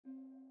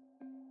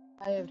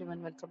Hi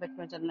everyone, welcome back to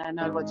my channel and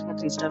are watching a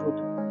 3-star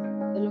hotel.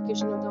 The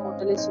location of the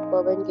hotel is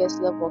superb and guests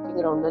love walking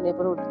around the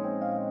neighborhood.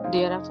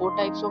 There are 4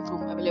 types of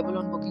room available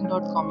on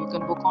booking.com. You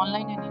can book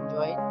online and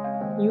enjoy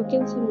it. You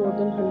can see more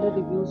than 100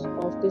 reviews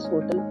of this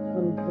hotel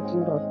on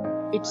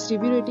booking.com. Its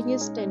review rating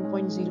is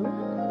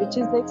 10.0, which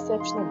is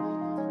exceptional.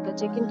 The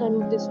check-in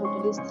time of this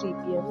hotel is 3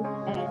 p.m.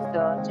 and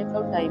the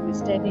check-out time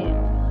is 10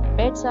 a.m.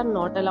 Pets are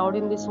not allowed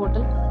in this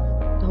hotel.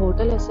 The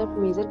hotel accepts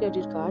major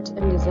credit cards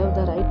and reserves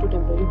the right to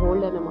temporarily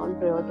hold an amount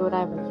prior to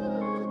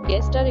arrival.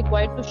 Guests are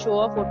required to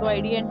show a photo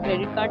ID and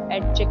credit card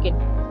at check-in.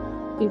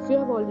 If you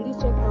have already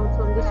checked out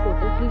from this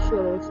hotel, please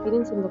share your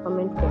experience in the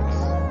comment box.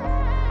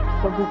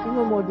 For booking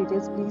or more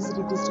details, please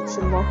read the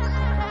description box.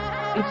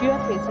 If you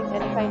are facing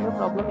any kind of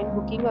problem in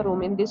booking a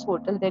room in this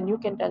hotel, then you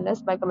can tell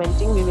us by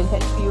commenting. We will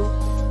help you.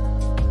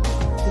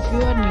 If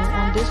you are new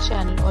on this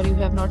channel or you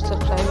have not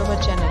subscribed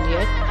our channel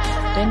yet,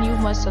 then you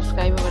must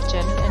subscribe our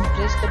channel and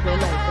press the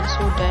bell icon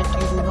so that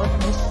you do not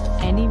miss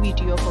any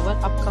video of our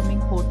upcoming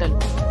hotel.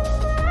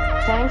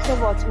 Thanks for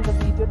watching the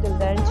video till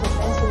the end. So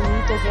friends, we'll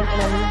meet again in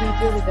a new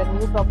video with a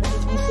new property.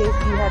 Be safe,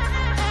 be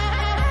happy.